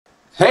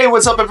Hey,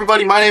 what's up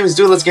everybody? My name is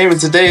Let's Game and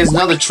today is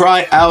another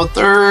Try Out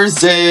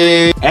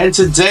Thursday. And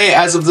today,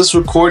 as of this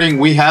recording,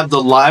 we have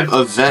the live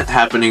event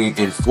happening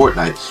in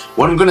Fortnite.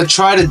 What I'm going to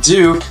try to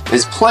do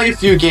is play a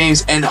few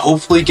games and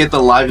hopefully get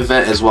the live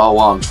event as well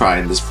while I'm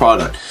trying this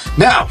product.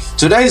 Now,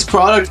 today's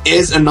product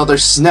is another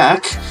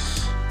snack.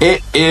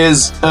 It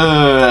is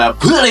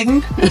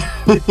pudding.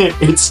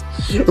 It's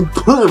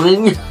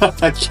pudding.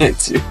 I can't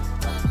do.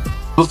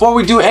 Before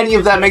we do any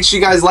of that, make sure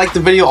you guys like the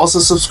video, also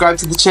subscribe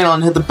to the channel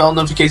and hit the bell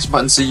notification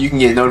button so you can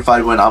get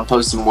notified when I'm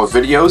posting more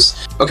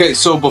videos. Okay,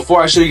 so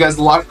before I show you guys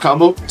the lock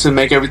combo, to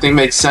make everything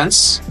make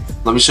sense,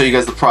 let me show you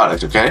guys the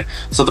product, okay?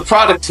 So the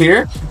product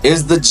here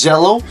is the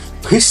YALLLL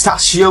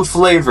pistachio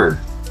flavor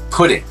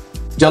pudding.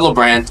 YALLLL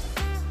brand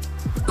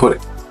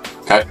pudding,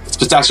 okay? It's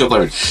pistachio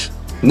flavored.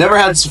 Never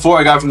had this before,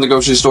 I got it from the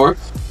grocery store.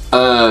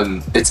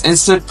 It's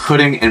instant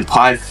pudding and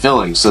pie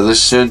filling, so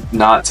this should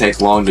not take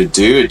long to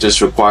do. It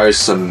just requires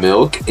some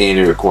milk and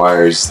it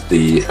requires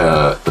the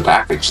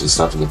package, the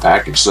stuff in the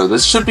package. So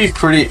this should be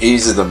pretty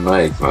easy to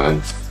make,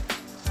 man.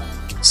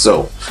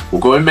 So we'll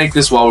go ahead and make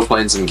this while we're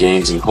playing some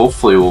games, and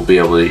hopefully we'll be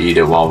able to eat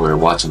it while we're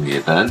watching the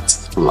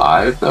event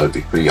live. That would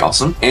be pretty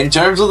awesome. In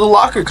terms of the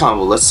locker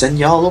combo, let's send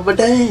y'all over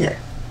there.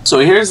 So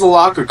here's the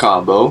locker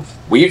combo.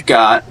 We've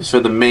got, for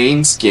the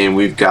main skin,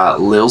 we've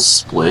got Lil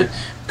Split,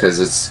 because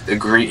it's a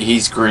green,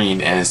 he's green,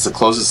 and it's the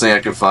closest thing I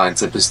can find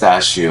to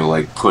pistachio,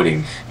 like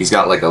pudding. He's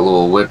got like a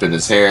little whip in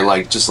his hair,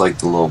 like just like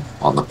the little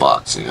on the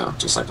box, you know,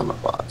 just like on the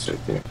box right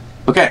there.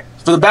 Okay,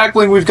 for the back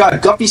bling, we've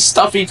got Guppy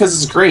Stuffy because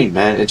it's green,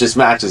 man. It just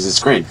matches. It's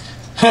green.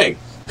 Hey.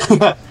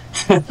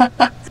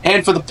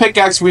 And for the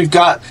pickaxe, we've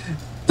got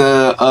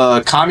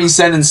the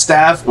Kami-sen and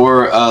staff,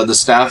 or the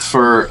staff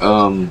for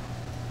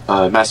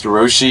Master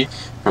Roshi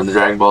from the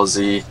Dragon Ball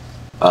Z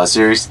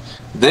series.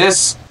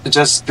 This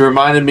just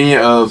reminded me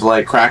of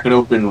like cracking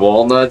open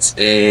walnuts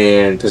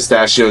and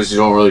pistachios. You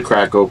don't really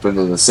crack open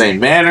in the same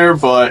manner,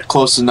 but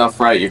close enough,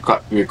 right?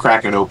 You're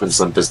cracking open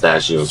some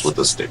pistachios with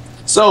a stick.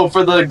 So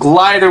for the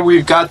glider,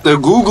 we've got the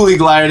googly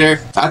glider.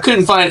 I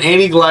couldn't find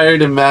any glider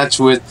to match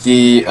with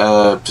the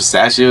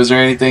pistachios or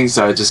anything,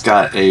 so I just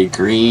got a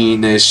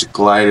greenish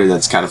glider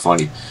that's kind of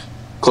funny.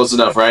 Close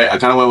enough, right? I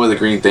kind of went with a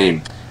green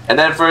theme. And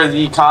then for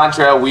the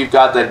contrail, we've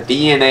got the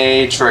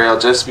DNA trail,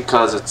 just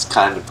because it's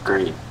kind of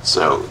green.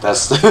 So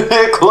that's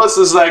the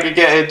closest I could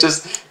get.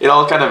 It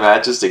all kind of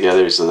matches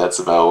together, so that's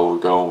about what we're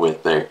going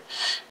with there.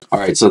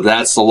 Alright, so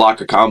that's the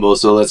locker combo.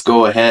 So let's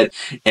go ahead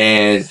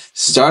and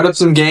start up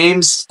some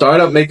games,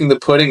 start up making the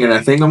pudding, and I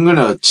think I'm going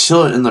to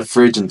chill it in the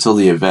fridge until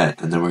the event,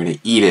 and then we're going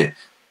to eat it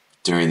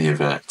during the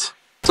event.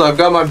 So I've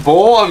got my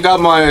bowl, I've got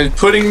my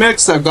pudding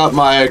mix, I've got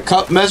my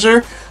cup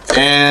measure,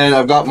 and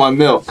I've got my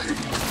milk.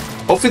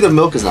 Hopefully the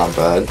milk is not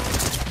bad.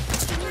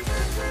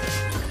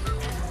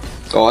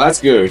 Oh,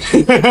 that's good.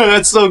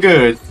 That's so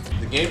good.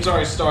 The game's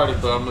already started,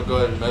 but I'm gonna go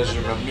ahead and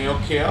measure my milk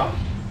here.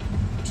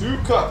 2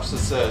 cups, it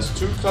says.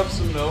 2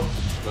 cups of milk.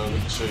 So let me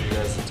show you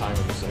guys the time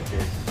in a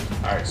second.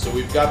 Alright, so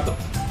we've got the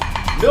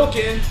milk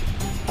in.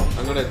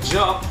 I'm gonna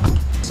jump.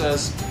 It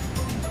says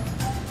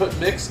put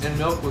mix and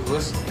milk with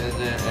whisk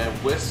and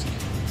whisk.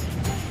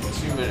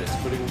 2 minutes.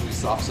 Pudding will be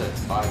soft set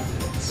 5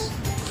 minutes.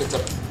 It's a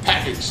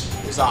package.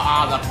 It's the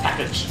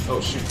package.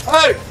 Oh shoot.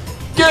 Hey!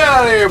 Get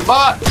out of here,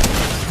 bot!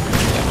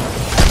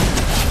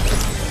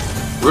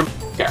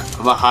 Okay,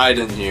 I'm gonna hide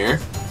in here.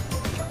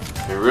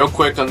 And real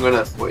quick, I'm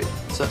gonna... Wait,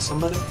 is that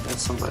somebody?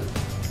 That's somebody.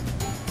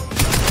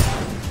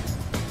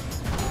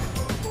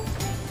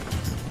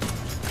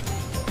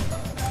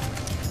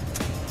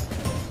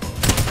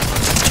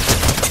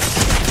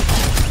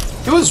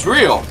 It was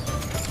real.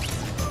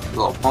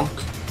 Little punk.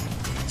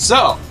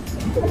 So...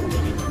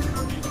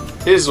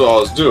 here's what I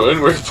was doing.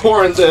 We're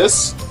pouring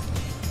this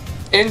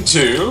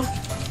into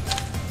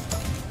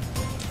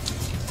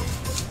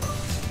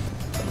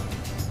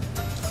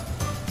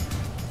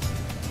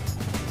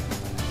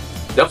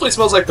definitely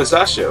smells like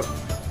pistachio.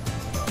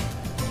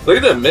 Look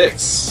at the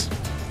mix.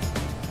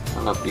 I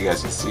don't know if you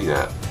guys can see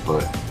that,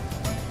 but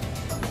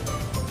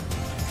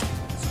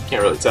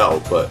can't really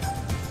tell, but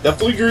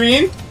definitely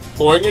green.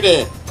 Pouring it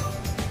in.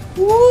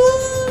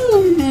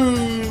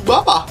 Woo!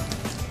 Baba!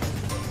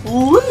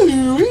 Woo!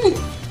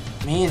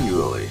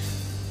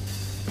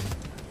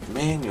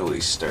 Manually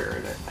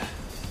stirring it.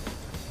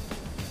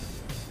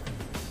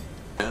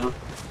 Yeah.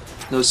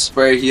 No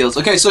spray heals.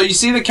 Okay, so you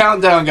see the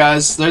countdown,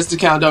 guys. There's the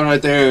countdown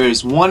right there.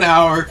 There's 1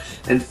 hour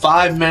and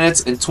 5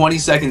 minutes and 20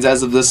 seconds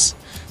as of this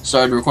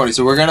started recording.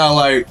 So we're gonna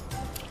like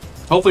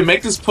hopefully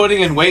make this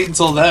pudding and wait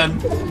until then.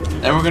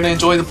 And we're gonna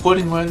enjoy the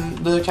pudding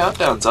when the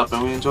countdown's up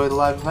and we enjoy the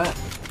live event.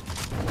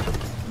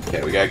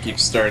 Okay, we gotta keep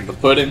stirring the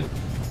pudding.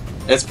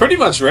 It's pretty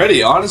much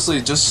ready,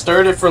 honestly. Just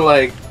stirred it for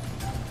like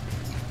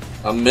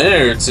a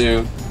minute or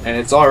two, and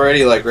it's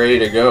already like ready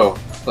to go.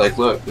 Like,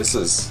 look, this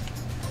is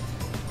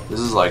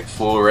like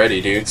full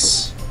ready,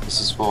 dudes.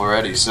 This is full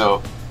ready.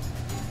 So,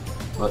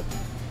 but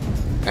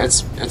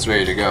it's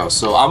ready to go.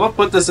 So I'm gonna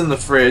put this in the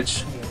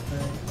fridge.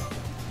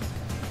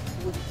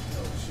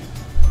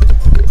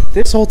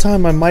 This whole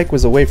time my mic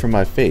was away from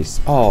my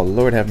face. Oh,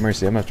 Lord have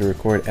mercy, I'm gonna have to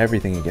record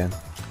everything again.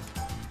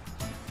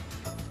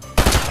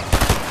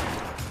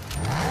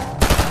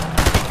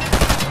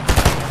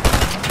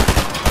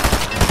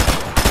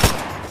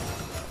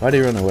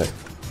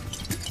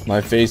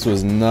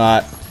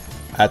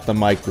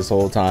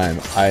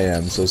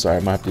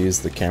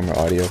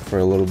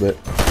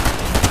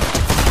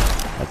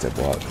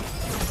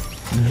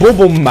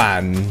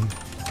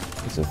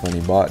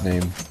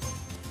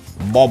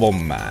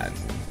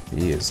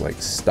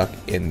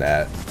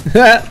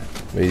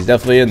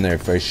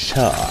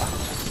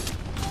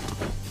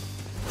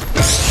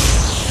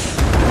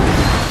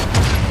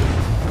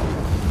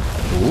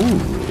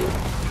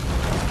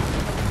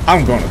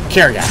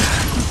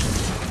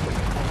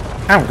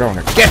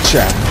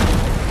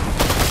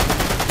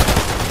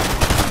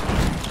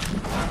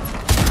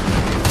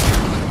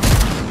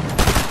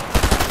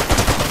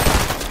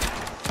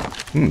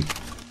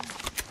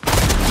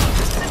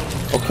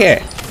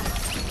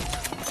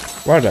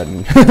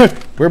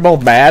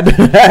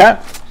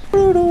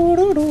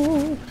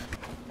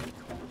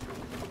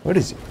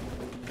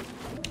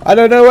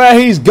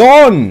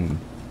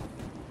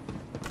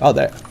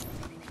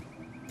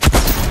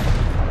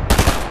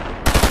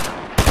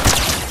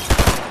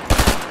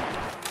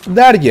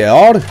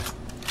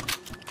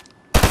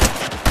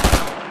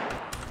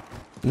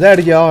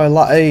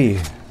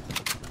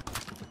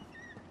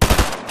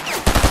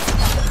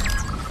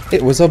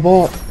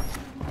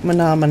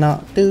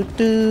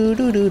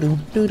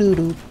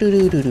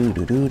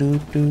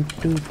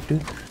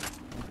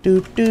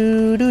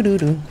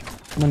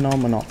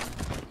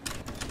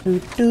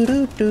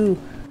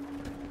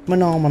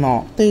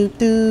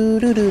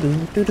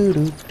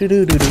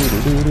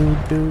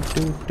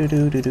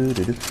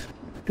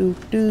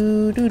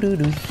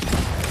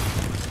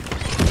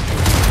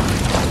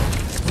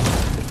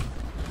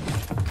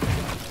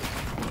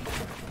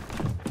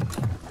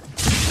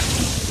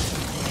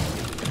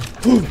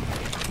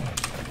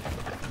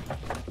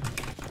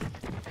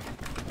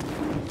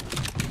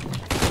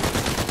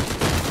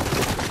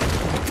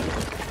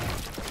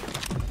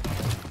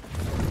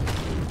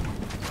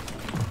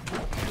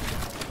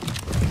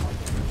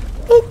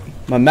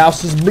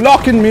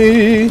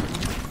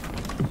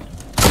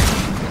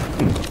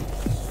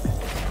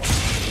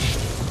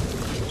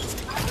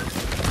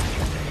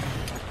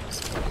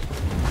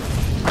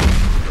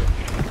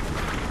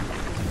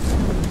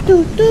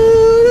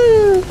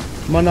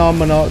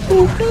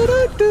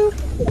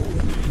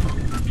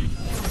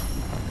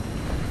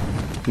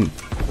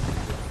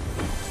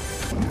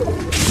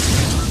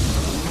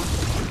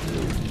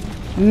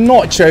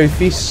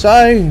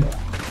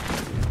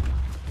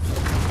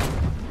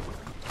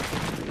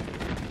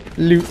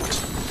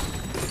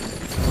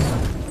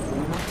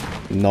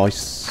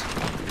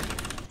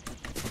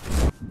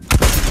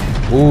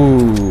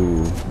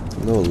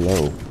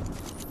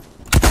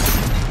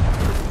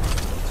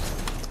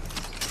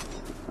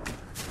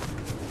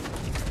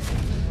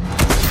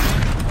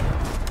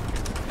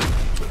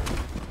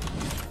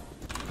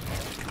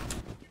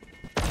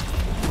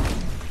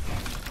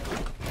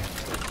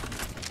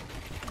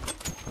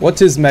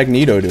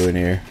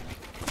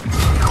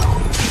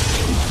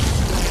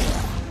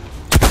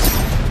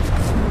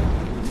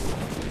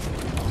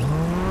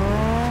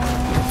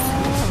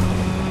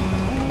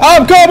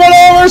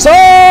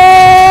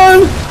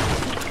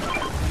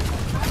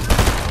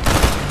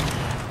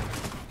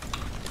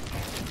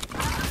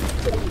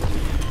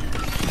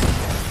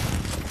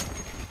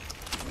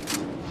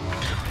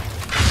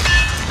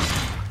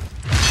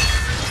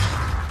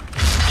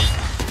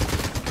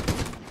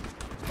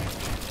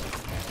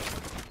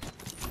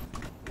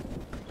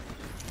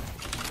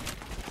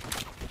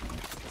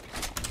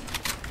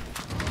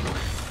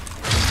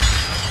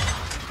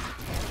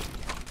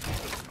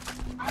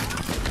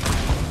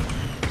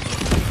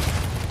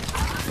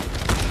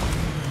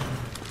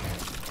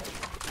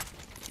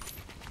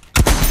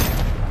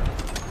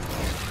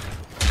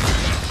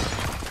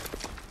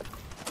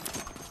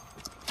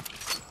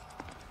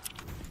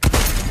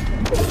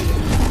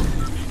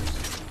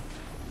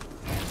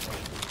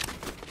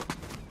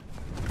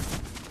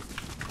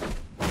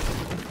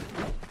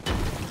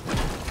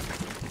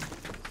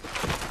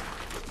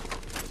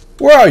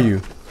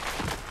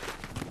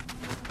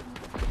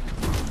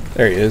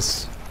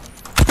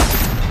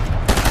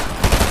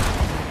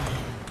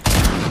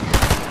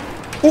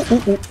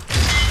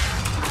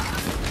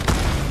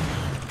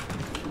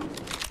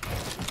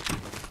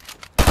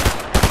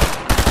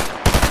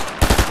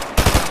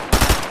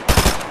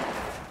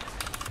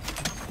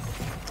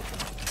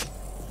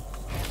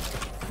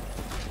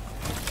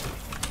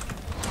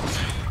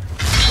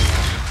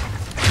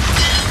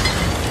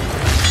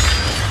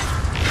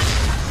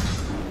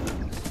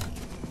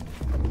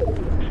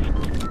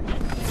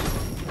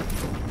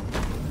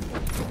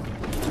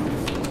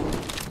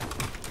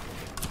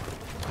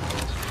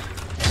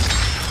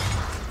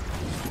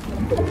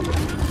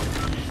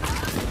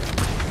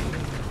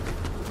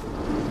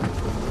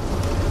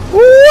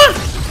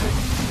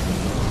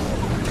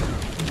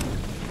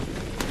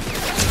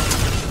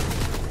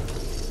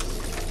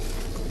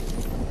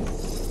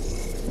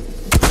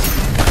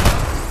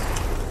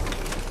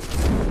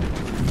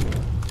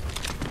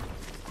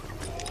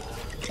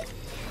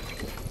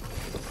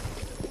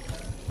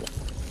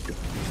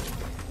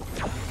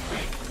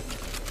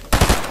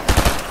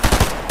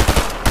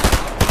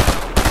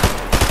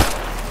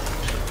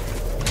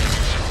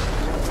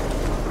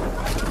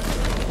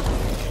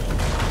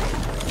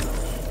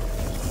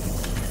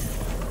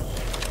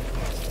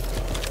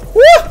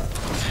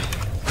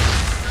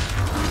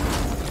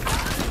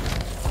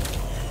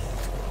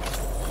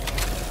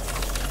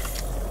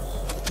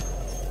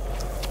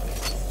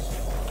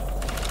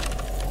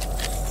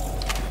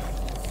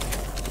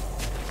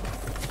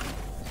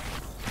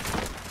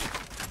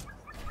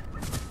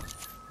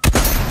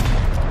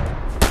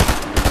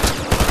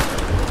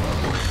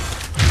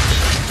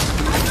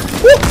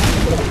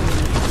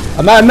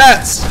 I'm out of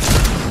mats.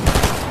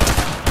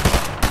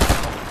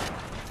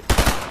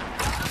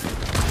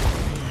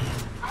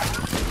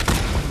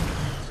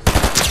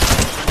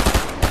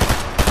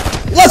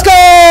 Let's go!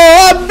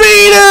 I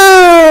beat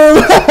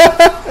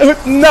him!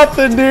 With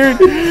nothing, dude.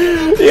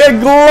 He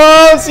had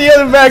gloves, he had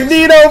a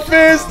Magneto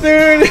fist,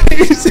 dude.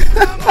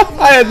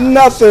 I had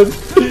nothing.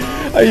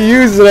 I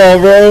used it all,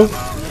 bro.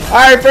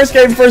 Alright, first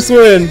game, first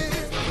win.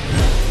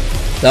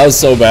 That was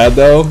so bad,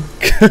 though.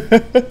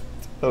 That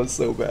was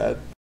so bad.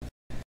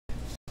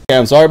 Okay,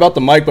 I'm sorry about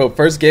the mic, but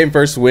first game,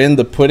 first win.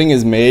 The pudding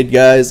is made,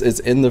 guys. It's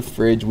in the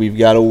fridge. We've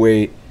got to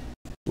wait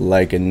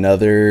like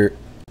another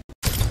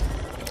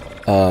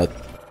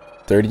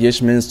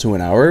 30-ish minutes to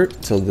an hour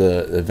till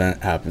the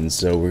event happens.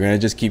 So we're going to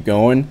just keep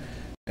going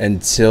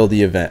until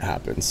the event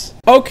happens.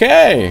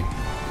 Okay.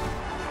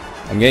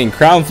 I'm getting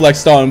crown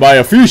flexed on by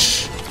a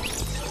fish.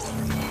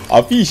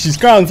 A fish is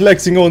crown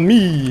flexing on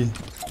me.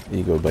 There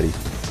you go, buddy.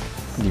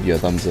 Give you a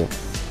thumbs up.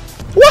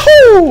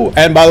 Woohoo!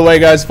 And by the way,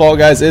 guys, Fall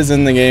Guys is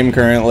in the game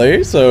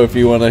currently. So if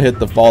you want to hit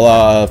the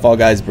Fall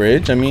Guys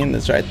bridge, I mean,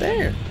 it's right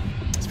there.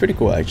 It's pretty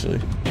cool,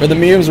 actually. For the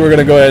memes, we're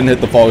gonna go ahead and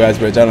hit the Fall Guys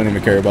bridge. I don't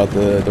even care about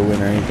the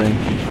win or anything.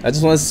 I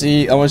just want to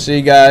see. I want to show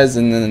you guys,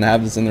 and then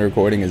have this in the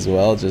recording as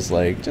well. Just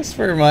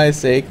for my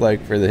sake,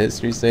 like for the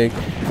history's sake.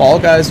 Fall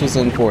Guys was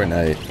in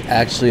Fortnite,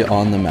 actually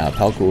on the map.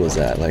 How cool is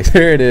that? Like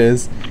there it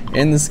is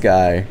in the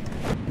sky,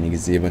 and you can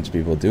see a bunch of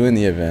people doing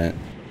the event.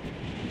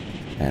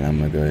 And I'm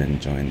gonna go ahead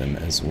and join them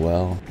as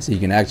well, so you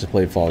can actually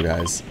play Fall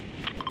Guys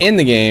in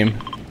the game.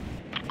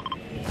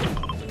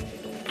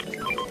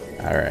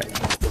 All right,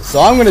 so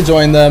I'm gonna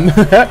join them.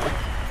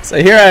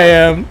 So here I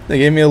am. They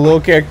gave me a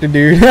little character,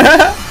 dude.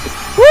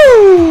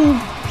 Woo!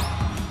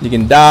 You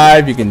can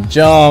dive, you can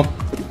jump.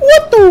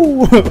 What?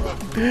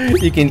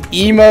 You can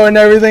emo and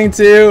everything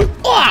too.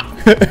 I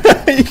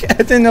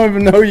didn't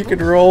even know you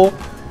could roll.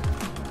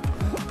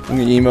 I'm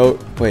gonna emote.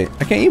 Wait,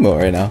 I can't emote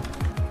right now.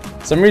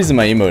 For some reason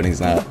my emoting's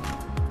not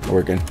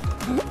working.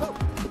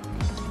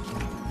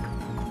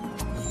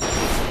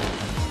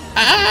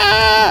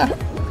 Ah!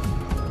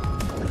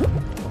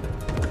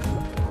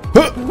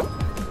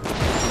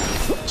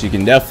 But you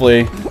can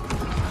definitely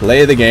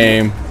play the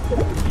game.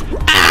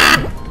 Ah!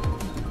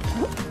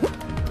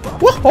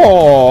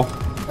 Whoa!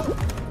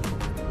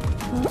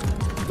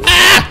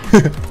 Ah!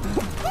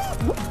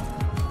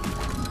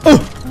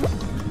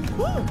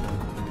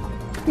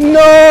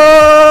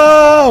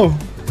 No!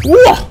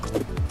 Whoa!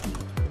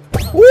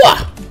 Whoa!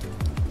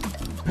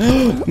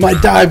 My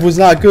dive was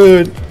not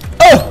good.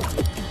 Oh!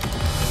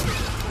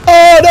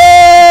 Oh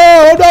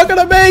no! I'm not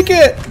gonna make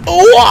it!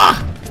 Oh!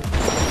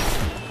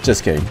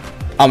 Just kidding.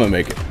 I'm gonna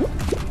make it.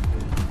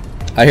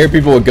 I hear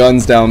people with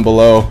guns down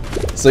below.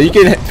 So you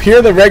can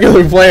hear the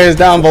regular players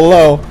down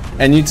below,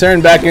 and you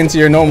turn back into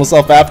your normal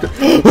self after.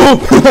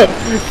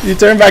 You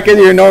turn back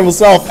into your normal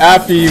self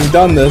after you've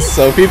done this.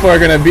 So people are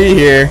gonna be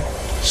here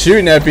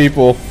shooting at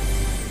people.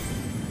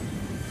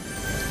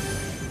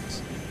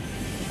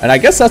 And I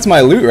guess that's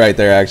my loot right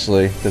there,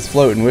 actually, that's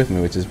floating with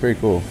me, which is pretty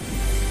cool.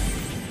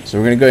 So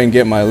we're gonna go ahead and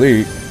get my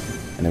loot,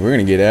 and then we're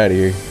gonna get out of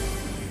here.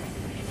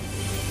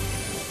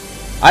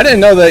 I didn't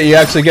know that you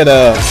actually get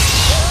a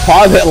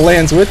pod that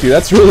lands with you.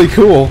 That's really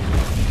cool.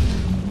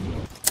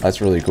 That's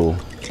really cool.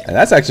 And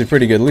that's actually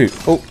pretty good loot.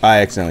 Oh,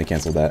 I accidentally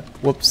canceled that.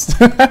 Whoops.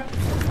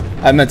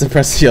 I meant to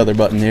press the other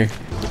button here.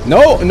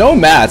 No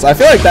mats. I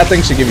feel like that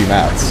thing should give you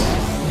mats.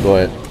 Go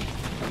ahead.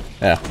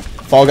 Yeah.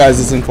 Fall Guys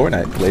is in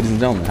Fortnite, ladies and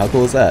gentlemen. How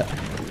cool is that?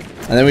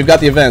 And then we've got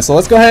the event. So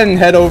let's go ahead and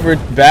head over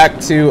back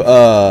to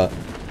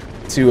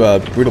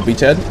Brutal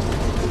Beachhead,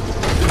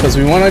 because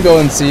we want to go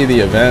and see the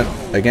event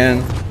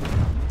again,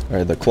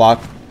 or the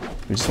clock.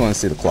 We just want to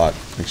see the clock.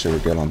 Make sure we're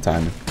good on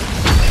time.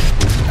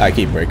 I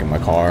keep breaking my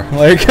car.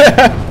 Like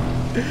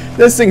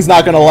this thing's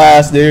not gonna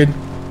last, dude.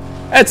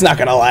 It's not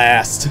gonna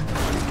last.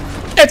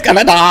 It's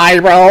gonna die,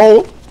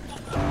 bro.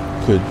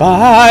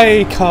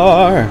 Goodbye,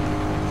 car.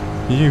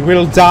 You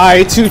will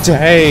die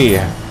today.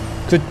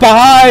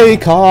 Goodbye,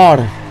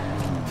 car.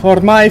 For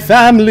my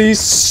family's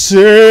sake.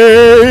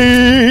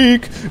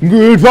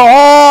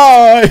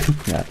 Goodbye.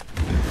 Yeah.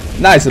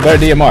 Nice, a better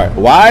DMR.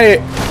 Why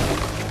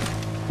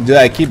do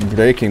I keep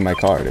breaking my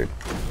car, dude?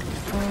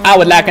 I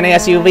would like an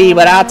SUV,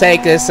 but I'll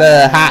take this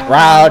hot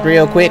rod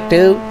real quick,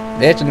 too.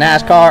 It's a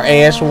nice car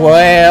as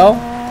well.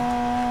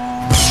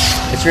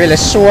 It's really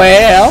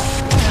swell.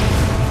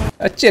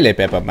 A chili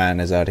pepper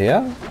man is out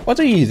here. What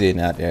are you eating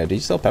out there? Do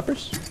you sell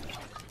peppers?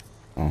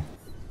 Oh,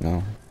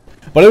 no.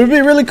 But it would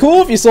be really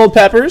cool if you sold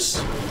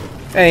peppers.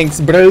 Thanks,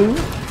 bro.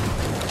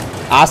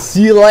 I'll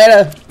see you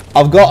later.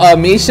 I've got a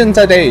mission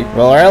today.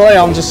 Well, really,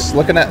 I'm just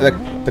looking at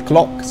the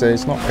clock, so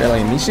it's not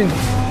really a mission.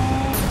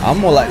 I'm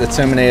more like the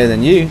Terminator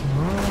than you.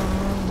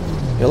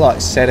 You're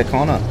like Sarah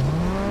Connor.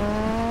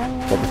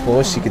 But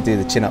before she could do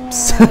the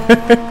chin-ups.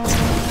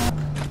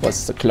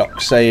 What's the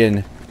clock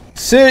saying?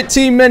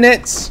 30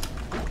 minutes.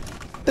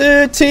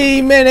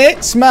 30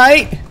 minutes,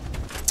 mate.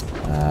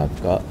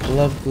 I've got a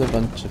lovely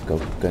bunch of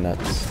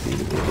coconuts.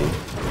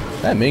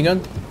 That minigun?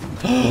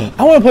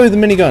 I want to play with the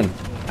minigun.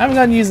 I haven't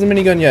gotten to use the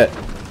minigun yet.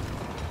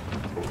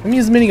 Let me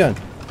use the minigun.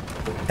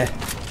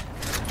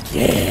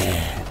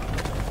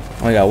 Yeah.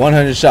 Only got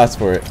 100 shots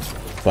for it,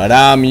 but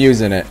I'm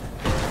using it.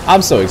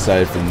 I'm so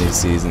excited for the new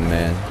season,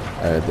 man.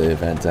 The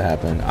event to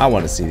happen. I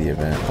want to see the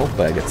event.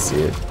 Hopefully I get to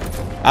see it.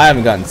 I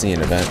haven't gotten to see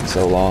an event in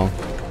so long.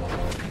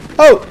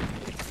 Oh,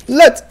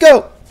 let's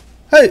go.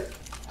 Hey,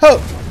 ho,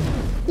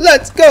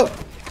 let's go.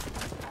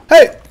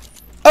 Hey,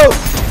 oh,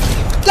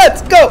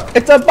 let's go.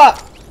 It's a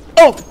bot.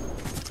 Oh,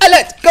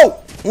 let's go.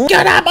 We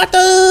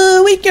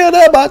kill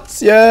the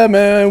bots. Yeah,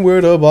 man, we're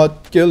the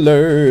bot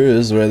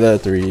killers. We're the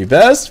 3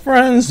 best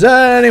friends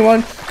that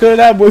anyone could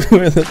have.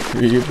 We're the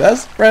 3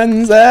 best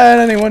friends that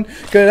anyone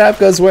could have,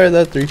 because we're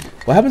the 3.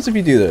 What happens if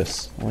you do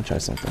this? I want to try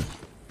something.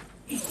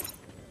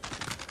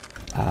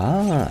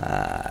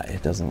 Ah,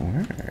 it doesn't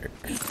work.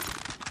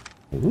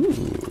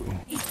 Ooh.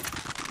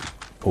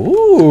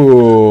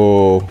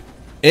 Ooh.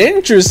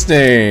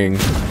 Interesting.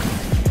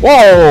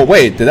 Whoa,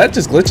 wait, did that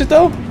just glitch it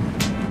though?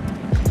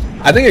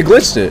 I think it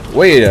glitched it.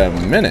 Wait a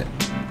minute.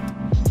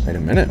 Wait a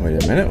minute,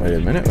 wait a minute, wait a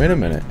minute, wait a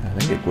minute. I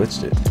think it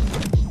glitched it.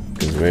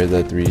 Because we're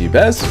the 3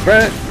 best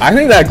friends. I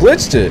think that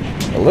glitched it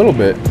a little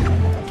bit.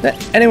 That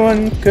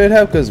anyone could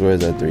have, because we're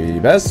the 3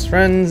 best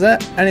friends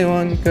that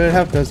anyone could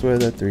have, because we're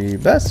the 3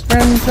 best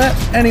friends that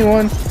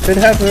anyone could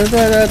have, because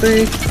we're the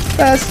 3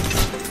 best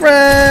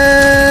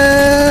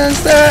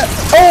friends that.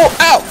 Oh,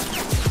 ow!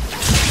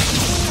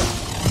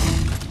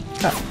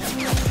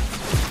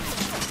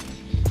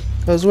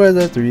 Because we're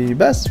the 3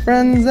 best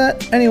friends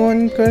that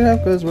anyone could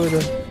have, because we're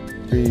the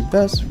 3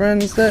 best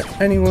friends that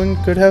anyone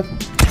could have.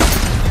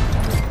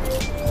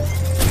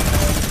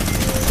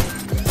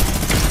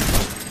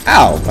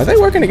 Ow! Are they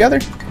working together?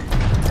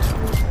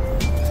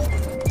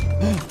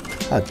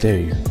 How dare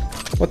you?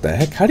 What the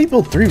heck? How do you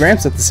build 3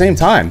 ramps at the same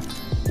time?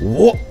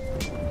 What?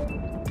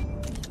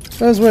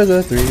 Because we're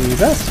the 3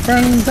 best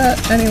friends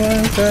that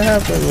anyone could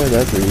have. Because we're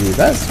the 3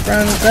 best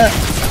friends that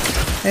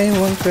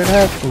anyone could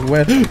have.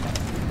 We're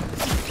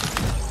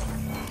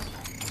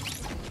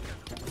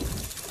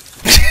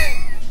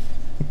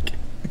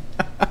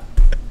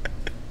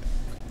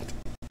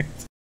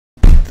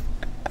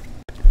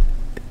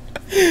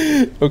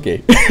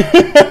okay.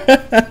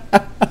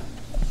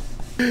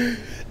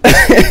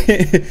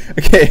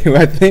 Okay,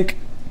 I think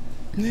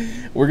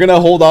we're gonna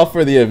hold off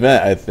for the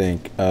event. I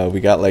think we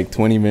got like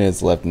 20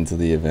 minutes left into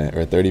the event,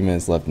 or 30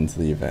 minutes left into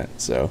the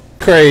event. So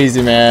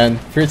crazy, man,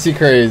 pretty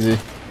crazy.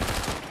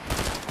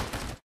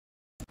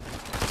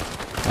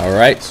 All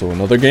right, so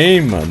another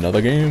game.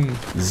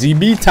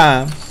 ZB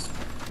time.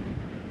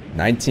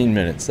 19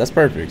 minutes. That's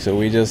perfect. So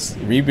we just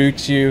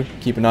reboot you,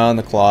 keep an eye on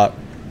the clock.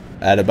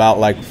 At about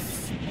like,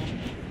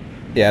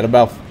 yeah, at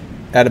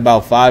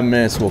about 5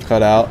 minutes we'll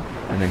cut out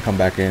and then come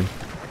back in.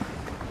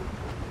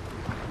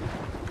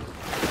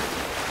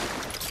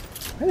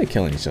 Why are they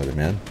killing each other,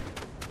 man?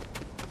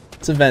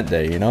 It's event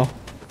day, you know?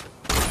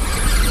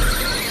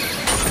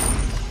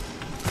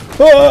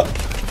 Ah!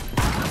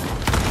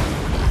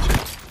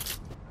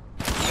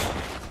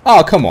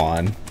 Oh, come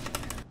on.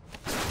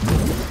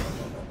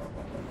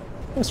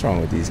 What's wrong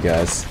with these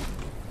guys?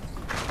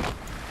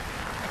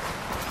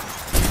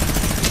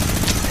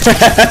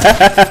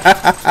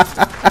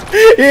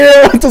 You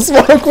don't want to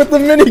smoke with the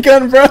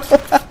minigun, bro.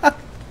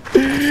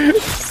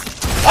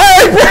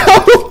 Alright,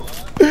 bro.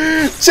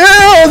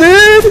 Chill,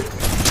 dude.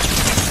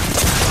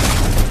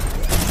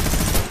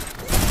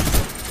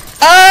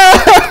 Ah!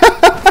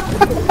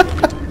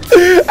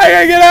 I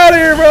gotta get out of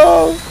here,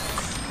 bro.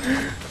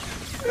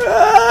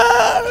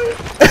 Ah!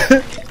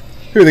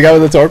 Who, the guy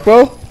with the torque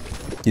bow?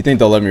 You think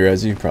they'll let me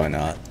res you? Probably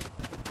not.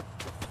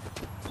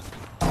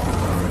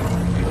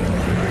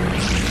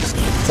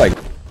 It's like,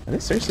 are they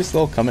seriously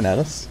still coming at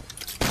us?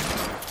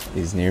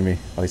 He's near me.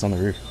 Oh, he's on the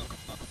roof.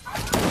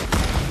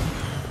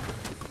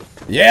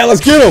 Yeah, let's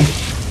get him!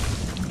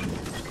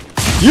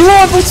 You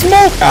want the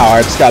smoke? Oh,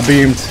 I just got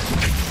beamed.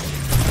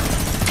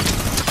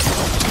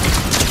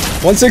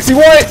 160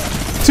 white!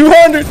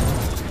 200!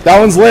 That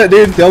one's lit,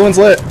 dude. The other one's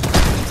lit.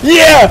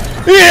 Yeah!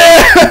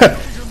 Yeah!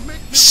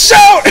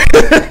 Shout!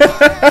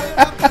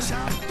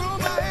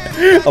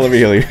 Oh, let me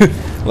heal you.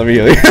 Let me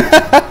heal you.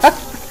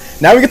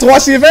 Now we get to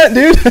watch the event,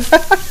 dude.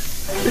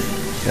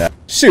 Yeah.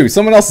 Shoot,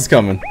 someone else is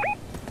coming.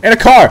 In a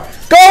car.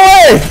 Go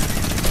away!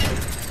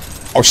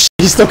 Oh, shit,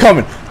 he's still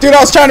coming. Dude, I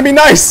was trying to be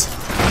nice.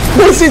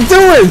 What is he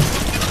doing?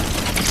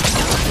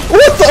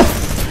 What the?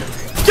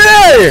 Get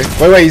out of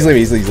here! Wait, he's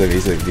leaving.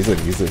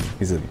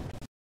 He's leaving.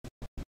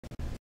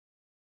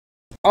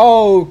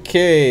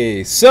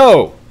 Okay,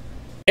 so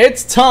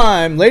it's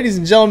time, ladies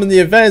and gentlemen. The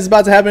event is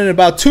about to happen in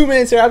about 2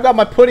 minutes here. I've got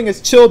my pudding. It's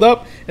chilled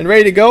up and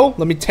ready to go.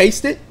 Let me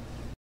taste it.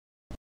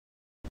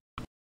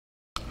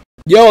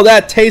 Yo,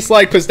 that tastes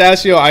like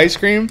pistachio ice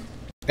cream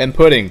and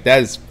pudding.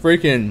 That is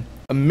freaking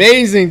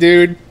amazing,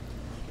 dude.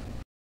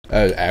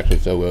 That is actually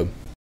so good.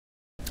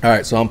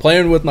 Alright, so I'm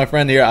playing with my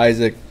friend here,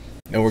 Isaac,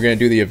 and we're going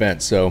to do the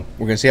event. So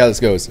we're going to see how this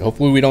goes.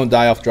 Hopefully we don't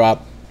die off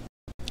drop.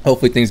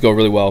 Hopefully things go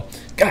really well.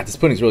 God, this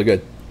pudding's really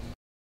good.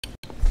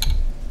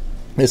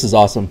 This is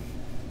awesome.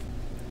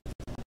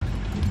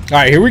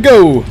 Alright, here we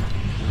go.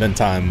 Event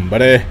time,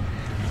 buddy.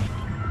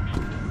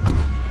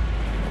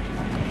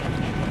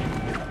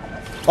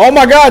 Oh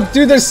my god,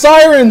 dude, there's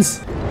sirens!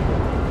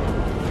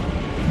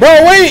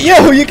 Bro, wait,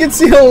 yo, you can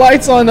see the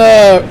lights on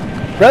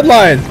red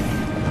line.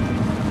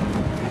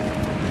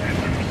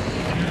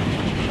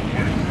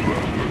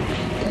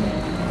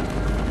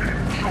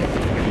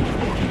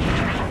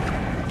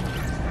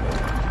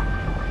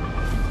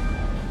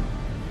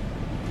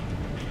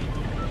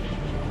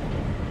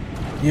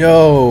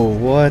 Yo,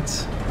 what?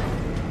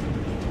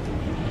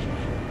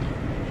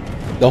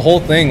 The whole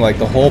thing, like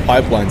the whole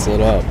pipeline's lit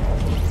up.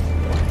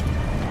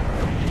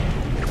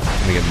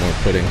 Let me get more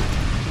pudding.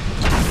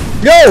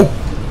 Yo!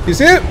 You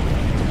see it?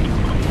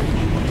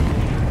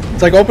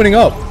 It's like opening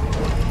up.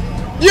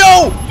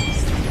 Yo!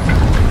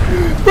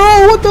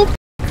 Bro, what the f?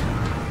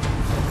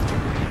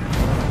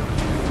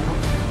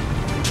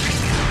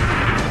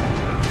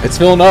 It's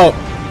filling up.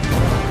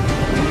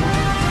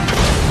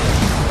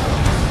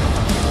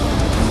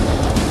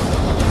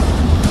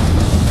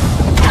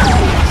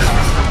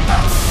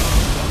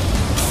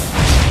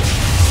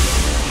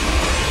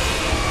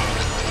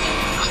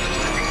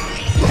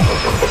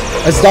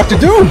 That's Dr.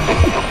 Doom!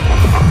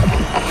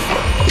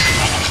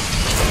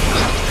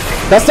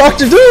 That's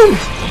Dr. Doom!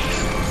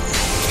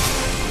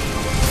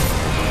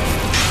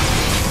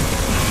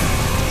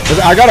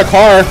 I got a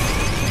car.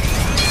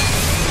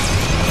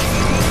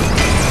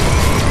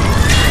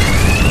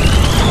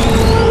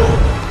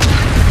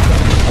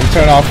 I'm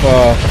turning off,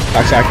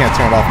 actually I can't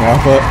turn it off now,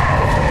 but...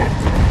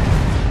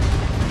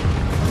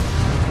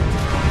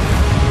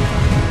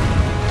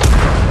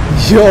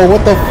 Yo,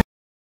 what the f?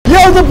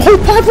 Yo, the whole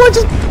pipeline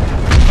just...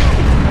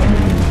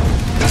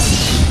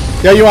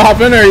 Yo, you wanna hop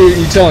in or are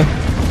you chilling?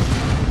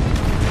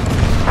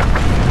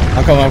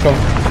 I'm coming, I'm coming.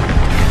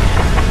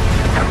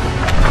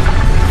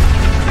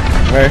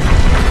 Where?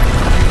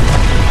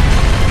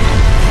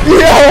 Yo,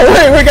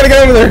 wait, we gotta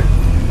get over there.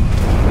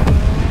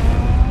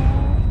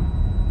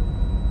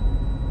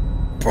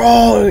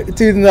 Bro,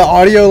 dude, the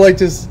audio like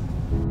just...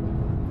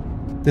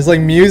 There's like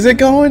music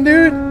going,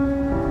 dude.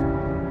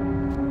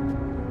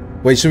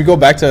 Wait, should we go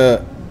back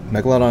to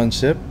Megalodon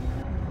ship?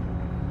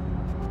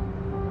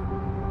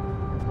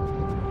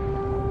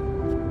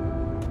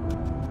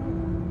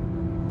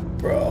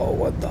 Bro,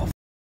 what the f?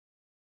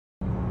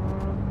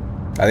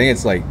 I think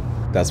it's like,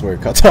 that's where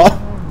it cuts off. I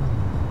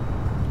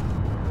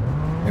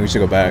think we should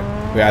go back.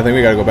 Yeah, I think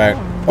we gotta go back.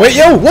 Oh, wait,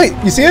 yo, wait,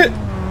 you see it?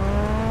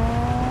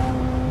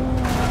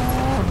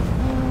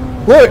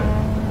 Look.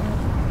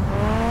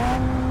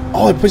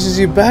 Oh, it pushes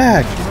you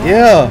back.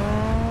 Yeah.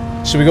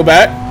 Should we go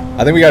back?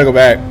 I think we gotta go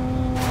back.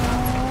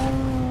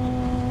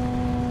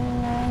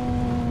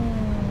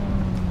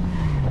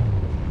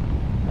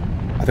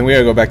 I think we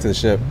gotta go back to the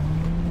ship.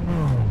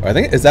 I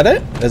think, is that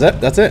it? Is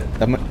that, that's it?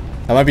 That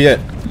might be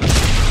it.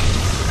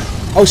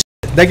 Oh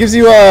shit, that gives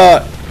you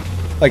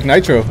like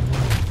nitro.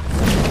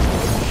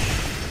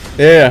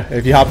 Yeah,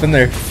 if you hop in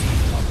there.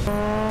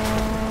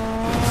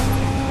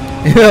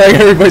 Yeah, like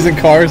everybody's in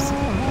cars.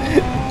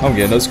 I'm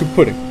getting no scoop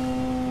pudding.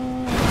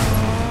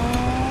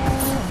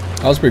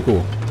 That was pretty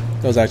cool.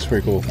 That was actually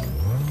pretty cool.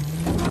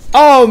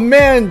 Oh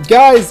man,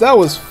 guys, that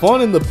was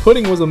fun and the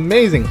pudding was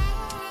amazing.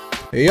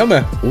 Yeah,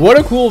 man. What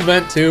a cool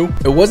event too.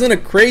 It wasn't a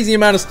crazy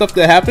amount of stuff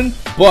that happened,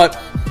 but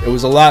it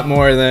was a lot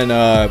more than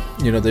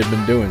you know, they've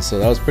been doing, so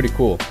that was pretty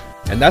cool.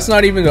 And that's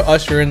not even to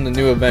usher in the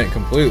new event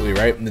completely,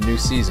 right? In the new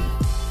season.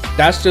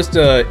 That's just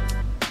a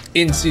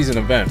in-season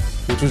event,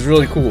 which was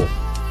really cool.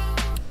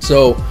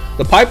 So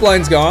the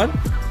pipeline's gone.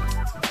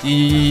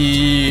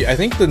 I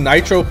think the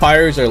nitro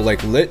pyres are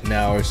like lit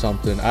now or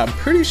something. I'm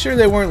pretty sure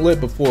they weren't lit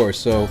before,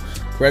 so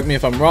correct me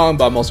if I'm wrong,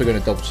 but I'm also going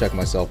to double check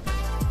myself.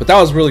 But that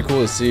was really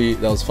cool to see.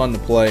 That was fun to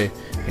play,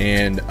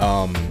 and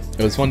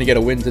it was fun to get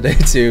a win today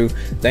too.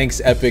 Thanks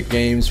Epic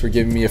Games for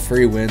giving me a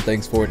free win.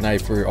 Thanks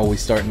Fortnite for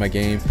always starting my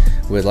game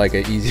with like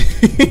an easy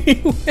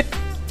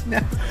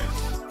win.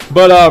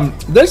 But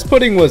this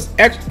pudding was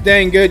extra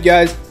dang good,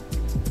 guys.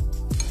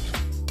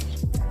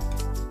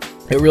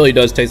 It really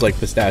does taste like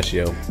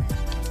pistachio.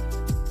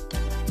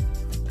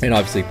 And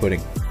obviously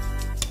pudding.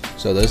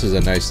 So this is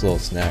a nice little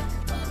snack.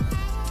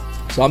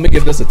 So I'm gonna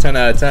give this a 10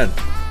 out of 10.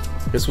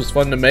 This was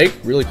fun to make,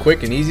 really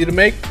quick and easy to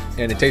make,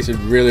 and it tasted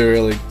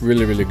really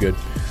good.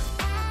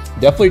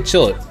 Definitely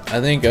chill it.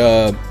 I think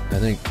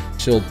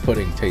chilled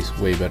pudding tastes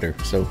way better.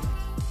 So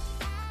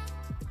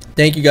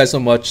thank you guys so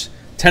much.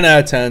 10 out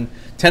of 10.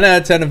 10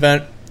 out of 10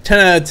 event. 10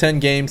 out of 10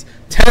 games.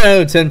 10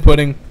 out of 10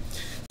 pudding.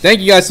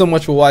 Thank you guys so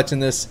much for watching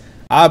this.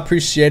 I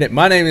appreciate it.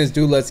 My name is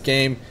Dude Let's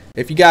Game.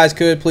 If you guys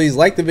could, please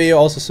like the video,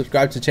 also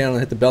subscribe to the channel and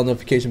hit the bell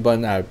notification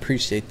button. I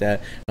appreciate that.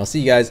 And I'll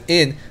see you guys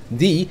in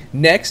the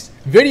next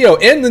video,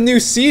 in the new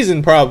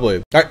season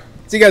probably. All right,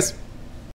 see you guys.